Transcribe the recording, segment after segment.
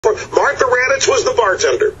Martha Raddatz was the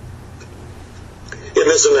bartender in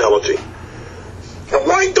this analogy. And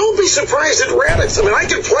why? Don't be surprised at Raddatz. I mean, I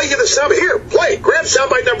can play you the sound. Here, play. Grab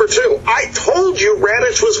soundbite number 2. I told you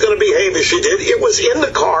Raddatz was going to behave as she did. It was in the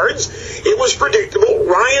cards. It was predictable.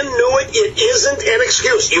 Ryan knew it. It isn't an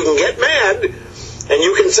excuse. You can get mad, and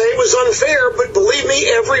you can say it was unfair, but believe me,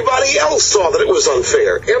 everybody else saw that it was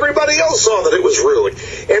unfair. Everybody else saw that it was rude.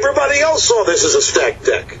 Everybody else saw this as a stacked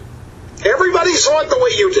deck. Everybody saw it the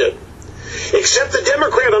way you did. Except the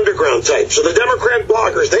Democrat underground types or the Democrat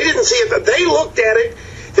bloggers. They didn't see it. They looked at it.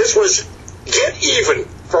 This was get even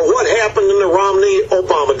for what happened in the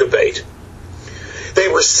Romney-Obama debate. They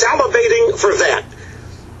were salivating for that.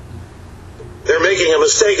 They're making a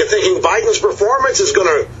mistake of thinking Biden's performance is going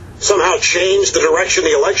to somehow change the direction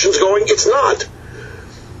the election's going. It's not.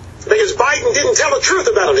 Because Biden didn't tell the truth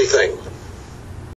about anything.